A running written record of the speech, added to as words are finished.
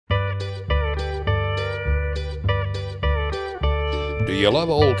Do you love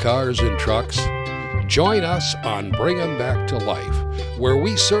old cars and trucks? Join us on Bring 'em Back to Life, where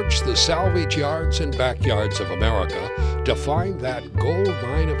we search the salvage yards and backyards of America to find that gold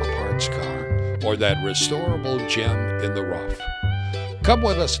mine of a parts car or that restorable gem in the rough. Come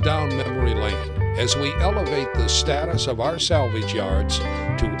with us down memory lane as we elevate the status of our salvage yards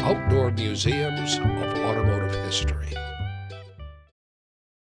to outdoor museums of automotive history.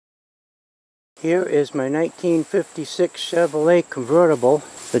 Here is my 1956 Chevrolet convertible.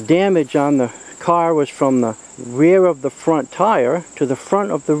 The damage on the car was from the rear of the front tire to the front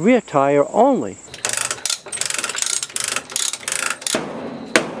of the rear tire only.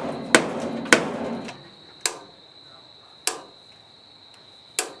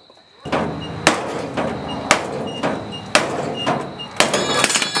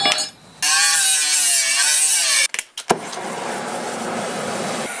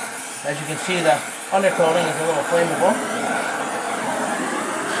 As you can see, the undercoating is a little flammable.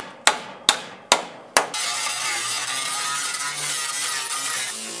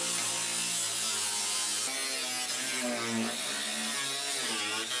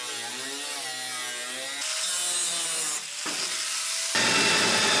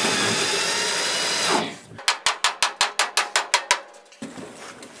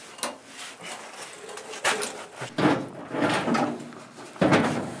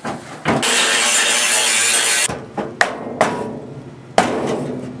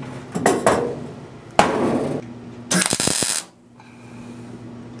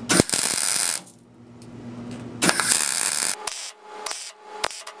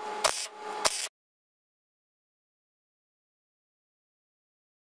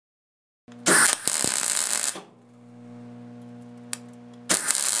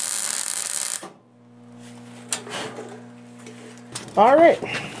 Alright,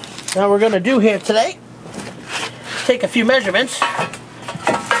 now we're going to do here today, take a few measurements.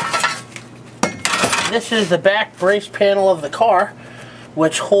 This is the back brace panel of the car,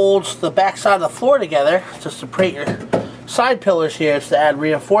 which holds the back side of the floor together to separate your side pillars here. It's to add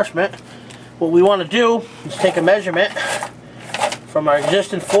reinforcement. What we want to do is take a measurement from our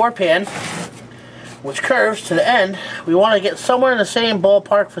existing floor pan, which curves to the end. We want to get somewhere in the same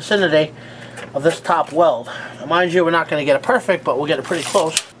ballpark vicinity of this top weld. Now, mind you, we're not going to get it perfect, but we'll get it pretty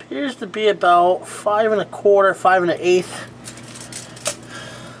close. Appears to be about 5 1/4, 5 1/8.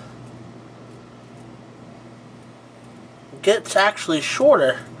 Gets actually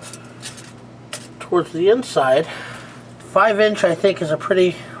shorter towards the inside. 5" I think is a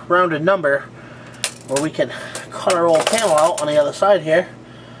pretty rounded number, where we can cut our old panel out on the other side here,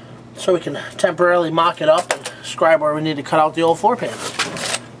 so we can temporarily mock it up and scribe where we need to cut out the old floor pan.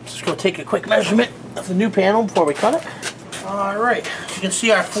 Just go take a quick measurement of the new panel before we cut it. Alright, as you can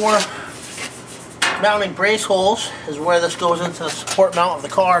see, our 4 mounting brace holes is where this goes into the support mount of the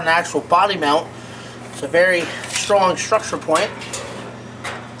car and the actual body mount. It's a very strong structure point.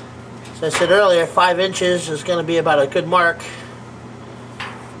 As I said earlier, 5" is going to be about a good mark.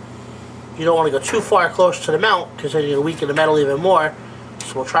 You don't want to go too far close to the mount, because then you'll weaken the metal even more.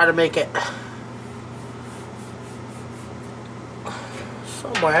 So we'll try to make it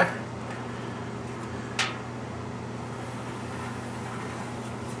somewhere.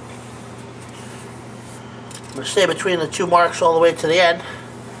 I'm going to stay between the 2 marks all the way to the end.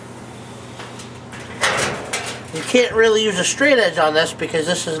 You can't really use a straight edge on this because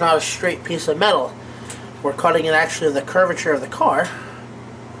this is not a straight piece of metal. We're cutting it actually the curvature of the car.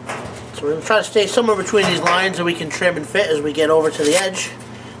 So we're going to try to stay somewhere between these lines, and we can trim and fit as we get over to the edge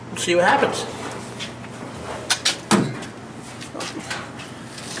and see what happens.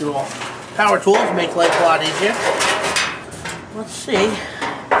 Good old power tools make life a lot easier. Let's see,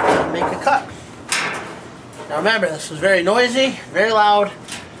 make a cut. Now remember, this is very noisy, very loud,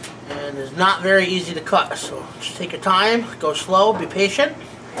 and is not very easy to cut. So just take your time, go slow, be patient.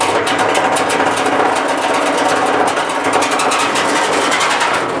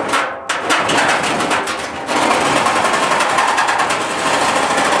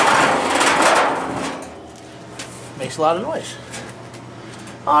 Makes a lot of noise.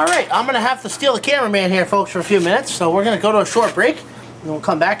 Alright, I'm going to have to steal the cameraman here, folks, for a few minutes. So we're going to go to a short break, and we'll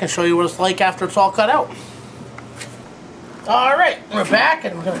come back and show you what it's like after it's all cut out. Alright, we're back,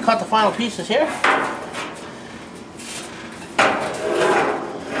 and we're going to cut the final pieces here.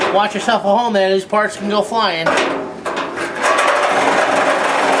 Watch yourself at home there, these parts can go flying.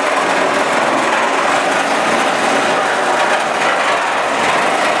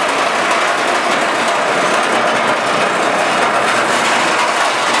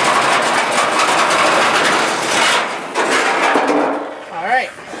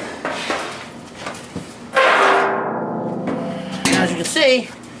 see,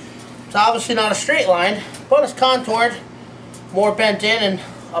 it's obviously not a straight line, but it's contoured, more bent in and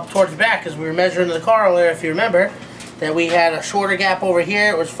up towards the back, because we were measuring the car earlier, if you remember, that we had a shorter gap over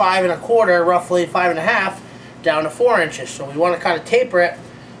here. It was 5 1/4, roughly 5 1/2, down to 4 inches. So we want to kind of taper it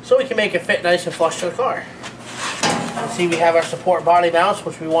so we can make it fit nice and flush to the car. You see we have our support body mounts,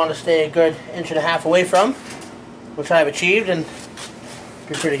 which we want to stay a good 1.5 inches away from, which I've achieved and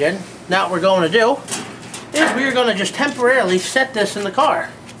be pretty good. Now what we're going to do is we're going to just temporarily set this in the car.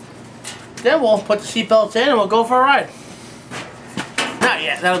 Then we'll put the seat belts in and we'll go for a ride. Not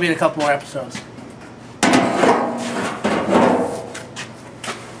yet, that'll be in a couple more episodes.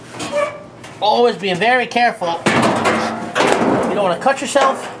 Always being very careful. You don't want to cut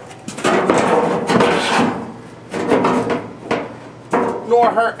yourself,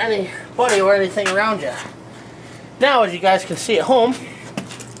 nor hurt anybody or anything around you. Now, as you guys can see at home,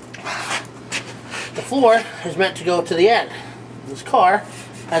 the floor is meant to go to the end. This car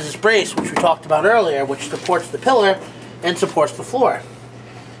has this brace, which we talked about earlier, which supports the pillar and supports the floor.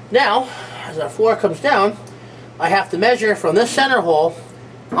 Now, as our floor comes down, I have to measure from this center hole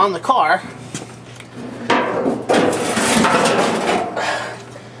on the car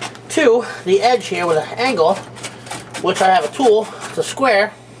to the edge here with an angle, which I have a tool, it's a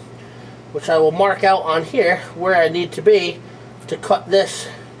square, which I will mark out on here where I need to be to cut this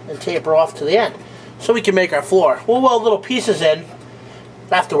and taper off to the end, so we can make our floor. We'll weld little pieces in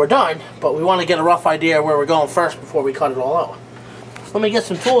after we're done, but we want to get a rough idea of where we're going first before we cut it all out. So let me get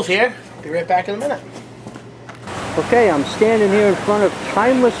some tools here. Be right back in a minute. Okay, I'm standing here in front of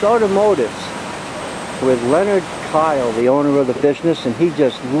Timeless Automotives with Leonard Kyle, the owner of the business, and he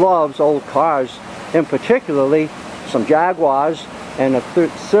just loves old cars, and particularly some Jaguars and a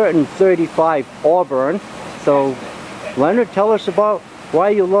certain 35 Auburn. So, Leonard, tell us about why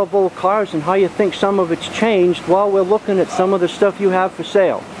you love old cars and how you think some of it's changed while we're looking at some of the stuff you have for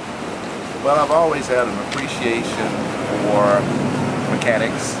sale. Well, I've always had an appreciation for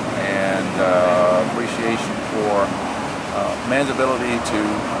mechanics and appreciation for man's ability to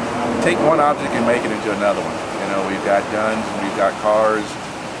take one object and make it into another one. You know, we've got guns, we've got cars,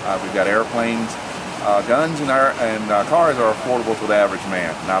 we've got airplanes. Guns and cars are affordable to the average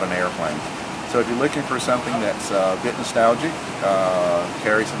man, not an airplane. So if you're looking for something that's a bit nostalgic,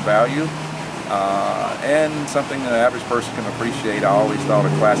 carries some value, and something that an average person can appreciate, I always thought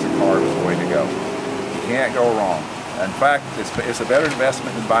a classic car was the way to go. You can't go wrong. In fact, it's a better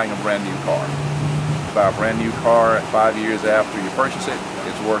investment than buying a brand new car. You buy a brand new car at 5 years after you purchase it,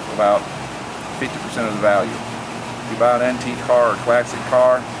 it's worth about 50% of the value. If you buy an antique car or classic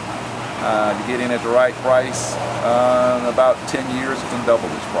car, you get in at the right price, in about 10 years it can double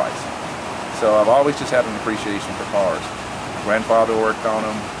its price. So I've always just had an appreciation for cars. My grandfather worked on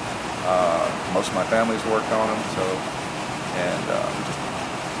them, most of my family's worked on them, so, and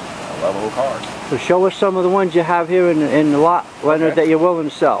I love old cars. So show us some of the ones you have here in the lot, Leonard, that you're willing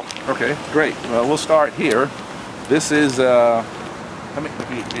to sell. Okay, great. Well, we'll start here. This is, I mean,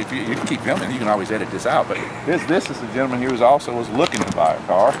 if you can keep filming, you can always edit this out, but this is the gentleman who also was looking to buy a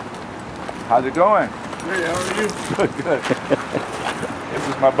car. How's it going? Hey, how are you? Good, good. This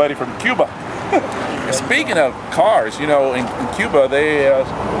is my buddy from Cuba. And speaking of cars, you know, in Cuba, they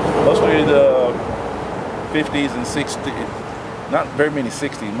mostly the 50s and 60s, not very many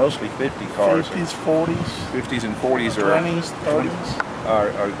 60s, mostly 50 cars. 50s, 40s. 50s and 40s 20s,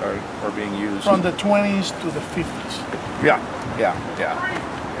 30s. Are being used. From the 20s to the 50s. Yeah.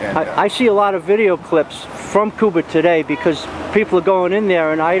 And, I see a lot of video clips from Cuba today because people are going in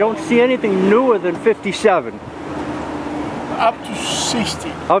there, and I don't see anything newer than 57. Up to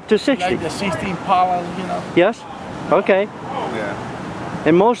 60. Up to 60. Like the 16 Impalas, you know. Yes? Okay. yeah.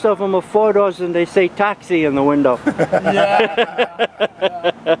 And most of them are 4-doors and they say taxi in the window. Yeah.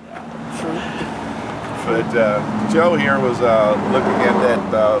 True. But Joe here was looking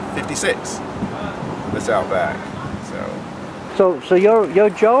at that 56 that's out back. So you're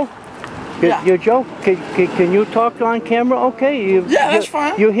Joe? Yeah. You're Joe? Can you talk on camera? Okay. Yeah, that's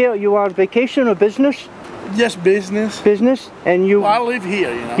fine. You here? You on vacation or business? Just business. Business, and you. Well, I live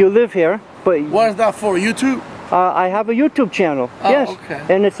here, you know. You live here, but. What is that for? YouTube? I have a YouTube channel. Oh, yes. okay.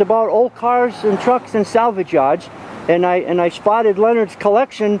 And it's about old cars and trucks and salvage yards, and I spotted Leonard's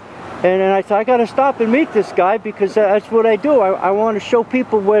collection, and I thought I got to stop and meet this guy because that's what I do. I want to show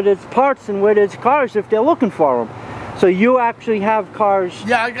people where there's parts and where there's cars if they're looking for them. So you actually have cars?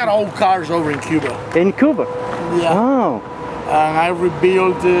 Yeah, I got old cars over in Cuba. In Cuba? Yeah. Oh. And I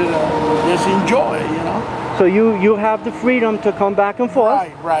rebuilt it and just enjoy it, you know. So you have the freedom to come back and forth?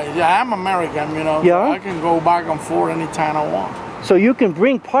 Right. Yeah, I'm American, you know. Yeah. So I can go back and forth anytime I want. So you can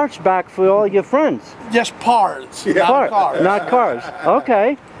bring parts back for all your friends? Just parts, not cars. Not cars.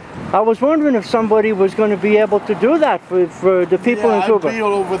 Okay. I was wondering if somebody was going to be able to do that for the people in Cuba. I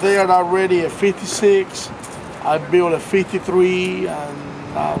built over there already a 56. I built a 53, and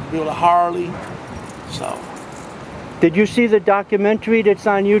I built a Harley. So. Did you see the documentary that's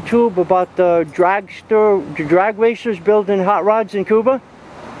on YouTube about the drag racers building hot rods in Cuba?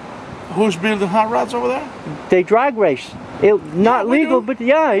 Who's building hot rods over there? They drag race. Not legal, but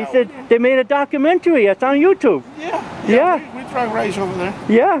yeah, he said they made a documentary. It's on YouTube. Yeah. We drag race over there.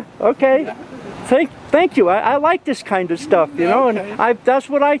 Yeah. Okay. Yeah. Thank you. I like this kind of stuff, you know, and that's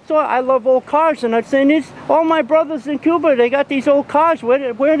what I thought. I love old cars, and I'm saying all my brothers in Cuba, they got these old cars.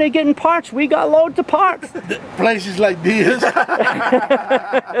 Where are they getting parts? We got loads of parts. Places like this.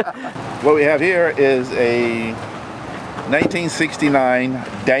 What we have here is a 1969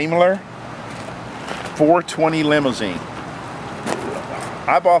 Daimler 420 limousine.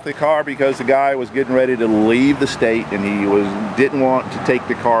 I bought the car because the guy was getting ready to leave the state, and he didn't want to take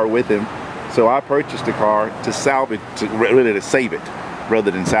the car with him. So I purchased the car to salvage, really to save it,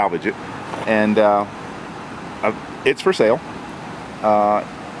 rather than salvage it. And it's for sale.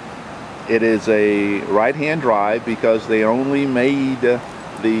 It is a right-hand drive because they only made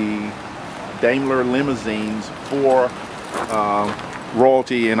the Daimler limousines for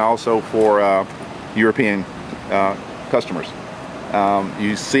royalty and also for European customers.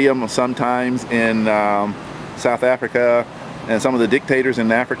 You see them sometimes in South Africa, and some of the dictators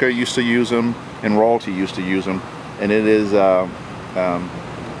in Africa used to use them, and royalty used to use them. And it is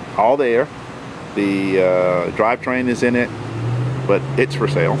all there. The drivetrain is in it, but it's for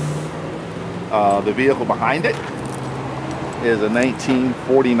sale. The vehicle behind it is a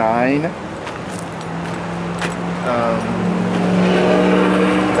 1949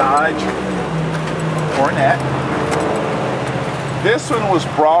 Dodge Corvette. This one was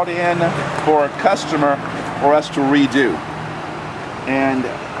brought in for a customer for us to redo. And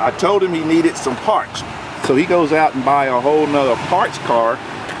I told him he needed some parts. So he goes out and buy a whole nother parts car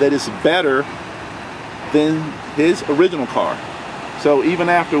that is better than his original car. So even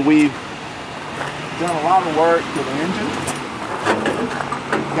after we've done a lot of work to the engine,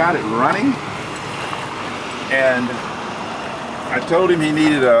 got it running, and I told him he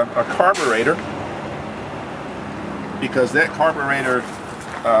needed a carburetor, because that carburetor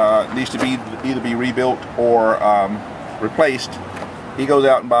needs to be either be rebuilt or replaced. He goes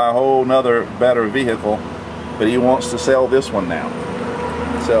out and buy a whole nother better vehicle, but he wants to sell this one now.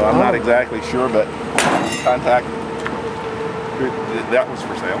 So I'm not exactly sure, but contact, that was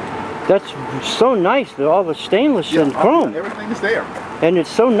for sale. That's so nice, all the stainless and chrome. Everything is there. And it's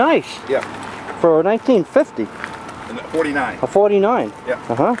so nice. Yeah. For a 1950. And 49. A 49. Yeah.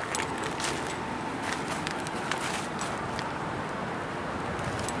 Uh-huh.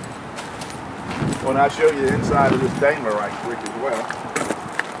 Well, I'll show you the inside of this Daimler right quick as well.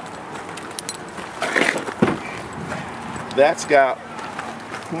 That's got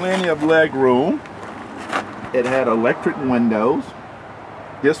plenty of leg room. It had electric windows.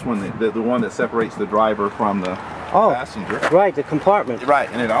 This one, the one that separates the driver from the passenger. Right, the compartment. Right,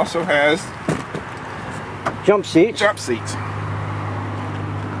 and it also has jump seats. Jump seats.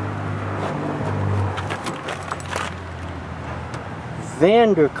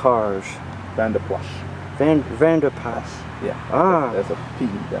 Vandercars. Vanderplush. Vanderpass. Yeah. Ah. That's a P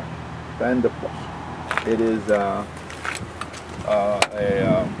there. Vanderplush. It is a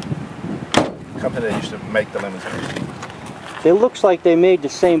company that used to make the limousines. It looks like they made the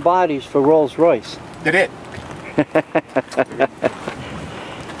same bodies for Rolls-Royce. They did.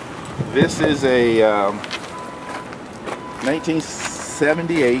 This is a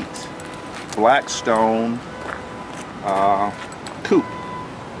 1978 Blackstone coupe.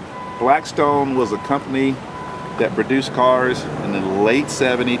 Blackstone was a company that produced cars in the late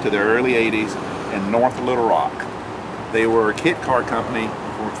 70s to the early 80s in North Little Rock. They were a kit car company,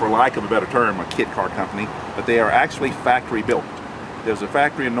 for lack of a better term, a kit car company, but they are actually factory built. There's a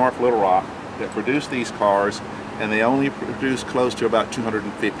factory in North Little Rock that produced these cars, and they only produced close to about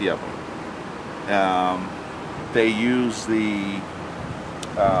 250 of them. They use the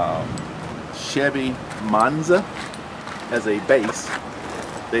Chevy Monza as a base.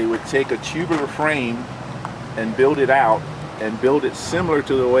 They would take a tubular frame and build it out, and build it similar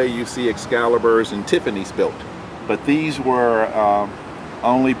to the way you see Excaliburs and Tiffany's built. But these were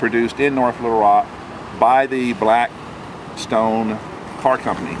only produced in North Little Rock by the Blackstone car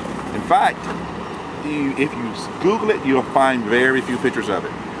company. In fact, if you Google it, you'll find very few pictures of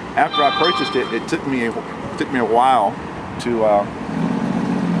it. After I purchased it, it took me a while to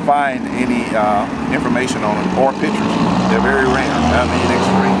find any information on them or pictures. They're very rare. I mean,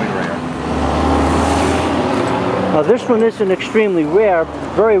 extremely rare. Now this one isn't extremely rare,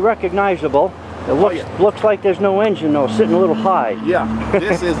 very recognizable. It looks like there's no engine though, sitting a little high. Yeah,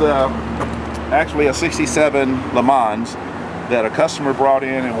 this is actually a 67 Le Mans that a customer brought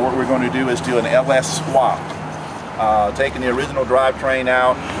in, and what we're going to do is do an LS swap. Taking the original drivetrain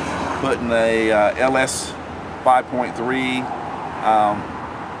out, putting a LS 5.3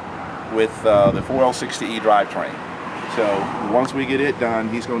 with the 4L60E drivetrain. So once we get it done,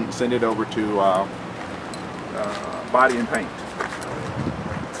 he's going to send it over to body and paint.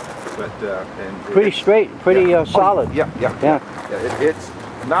 But pretty straight, pretty solid. Yeah. It's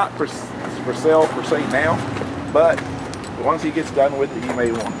not for sale per se now, but once he gets done with it, he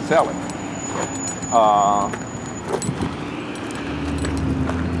may want to sell it.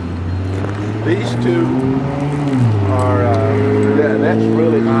 These two are, that's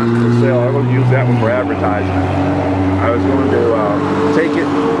really not for sale. I'm going to use that one for advertising. I was going to take it,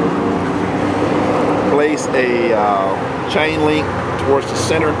 place a chain link towards the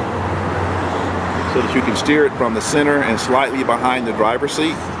center so that you can steer it from the center and slightly behind the driver's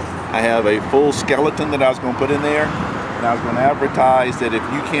seat. I have a full skeleton that I was going to put in there, and I was going to advertise that if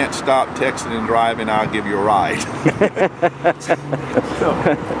you can't stop texting and driving, I'll give you a ride.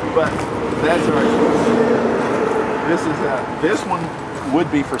 But that's all right. This one would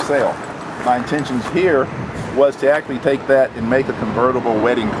be for sale. My intentions here was to actually take that and make a convertible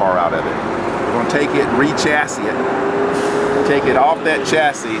wedding car out of it. We're going to take it, re-chassis it, take it off that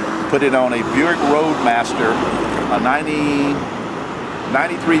chassis, put it on a Buick Roadmaster, a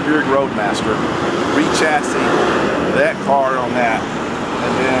 93 Buick Roadmaster, re-chassis that car on that,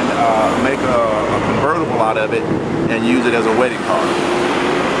 and then make a convertible out of it and use it as a wedding car.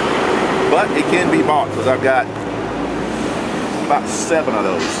 But it can be bought because I've got about 7 of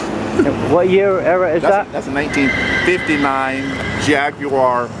those. What year era is that? That's a 1959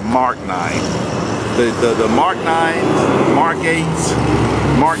 Jaguar Mark 9. The Mark 9s, Mark 8s,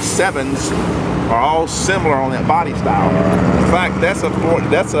 Mark 7s are all similar on that body style. In fact, that's a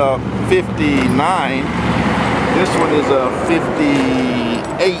 59. This one is a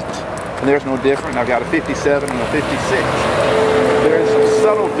 58, and there's no different. I've got a 57 and a 56. There's some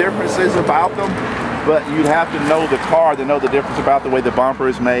subtle differences about them, but you'd have to know the car to know the difference about the way the bumper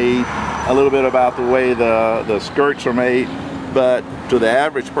is made, a little bit about the way the skirts are made. But to the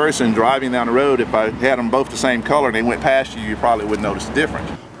average person driving down the road, if I had them both the same color and they went past you, you probably wouldn't notice the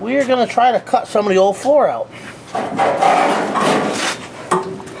difference. We're going to try to cut some of the old floor out.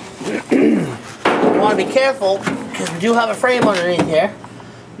 You want to be careful because we do have a frame underneath here.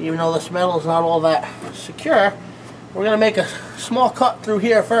 Even though this metal is not all that secure, we're going to make a small cut through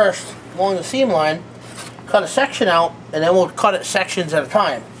here first along the seam line, cut a section out, and then we'll cut it sections at a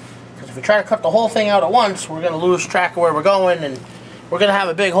time. Because if we try to cut the whole thing out at once, we're going to lose track of where we're going, and we're going to have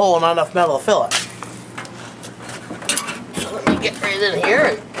a big hole and not enough metal to fill it. So let me get right in here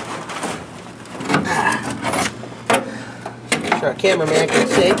and make sure our cameraman can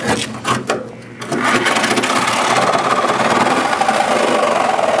see.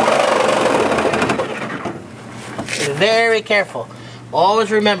 Be very careful.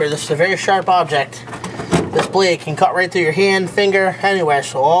 Always remember, this is a very sharp object. This blade can cut right through your hand, finger, anywhere,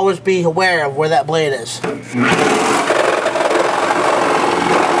 so always be aware of where that blade is. I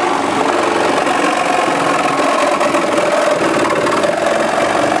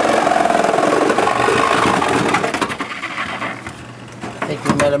think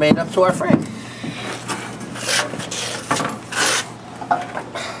we might have made it up to our frame.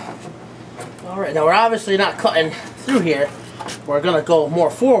 Alright, now we're obviously not cutting through here. We're going to go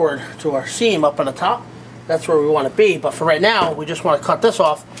more forward to our seam up on the top. That's where we want to be, but for right now we just want to cut this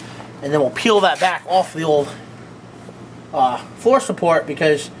off, and then we'll peel that back off the old floor support,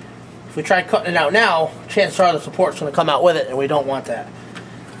 because if we try cutting it out now, chances are the support's going to come out with it, and we don't want that.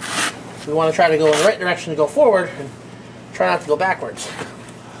 We want to try to go in the right direction to go forward and try not to go backwards.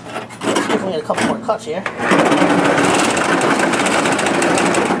 Let's see if we get a couple more cuts here.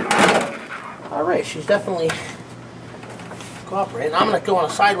 Alright, she's definitely cooperating. I'm going to go on a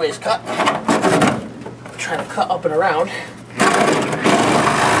sideways cut. Try to cut up and around.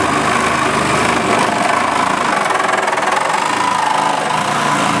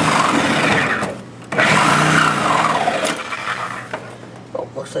 Oh,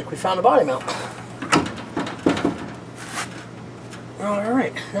 looks like we found a body mount.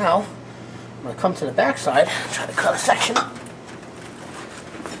 Alright, now I'm going to come to the back side, try to cut a section.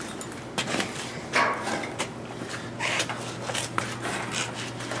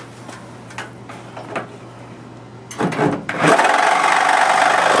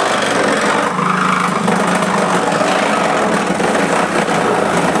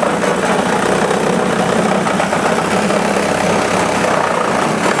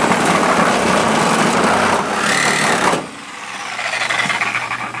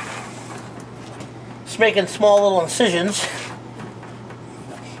 making small little incisions.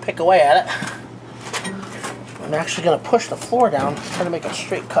 Pick away at it. I'm actually going to push the floor down, try to make a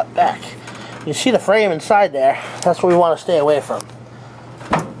straight cut back. You see the frame inside there, that's what we want to stay away from.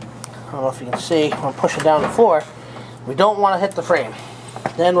 I don't know if you can see, I'm pushing down the floor. We don't want to hit the frame.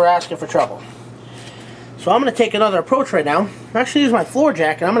 Then we're asking for trouble. So I'm going to take another approach right now. I'm actually use my floor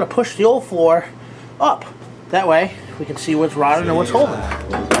jack and I'm going to push the old floor up. That way we can see what's rotted and what's holding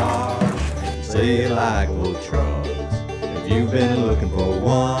it. Say you like old trucks. If you've been looking for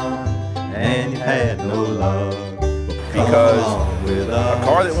one and you had no luck. Because a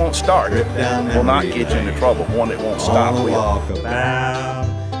car that won't start will not get you into trouble. One that won't stop will.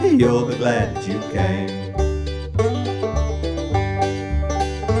 You'll be glad that you came.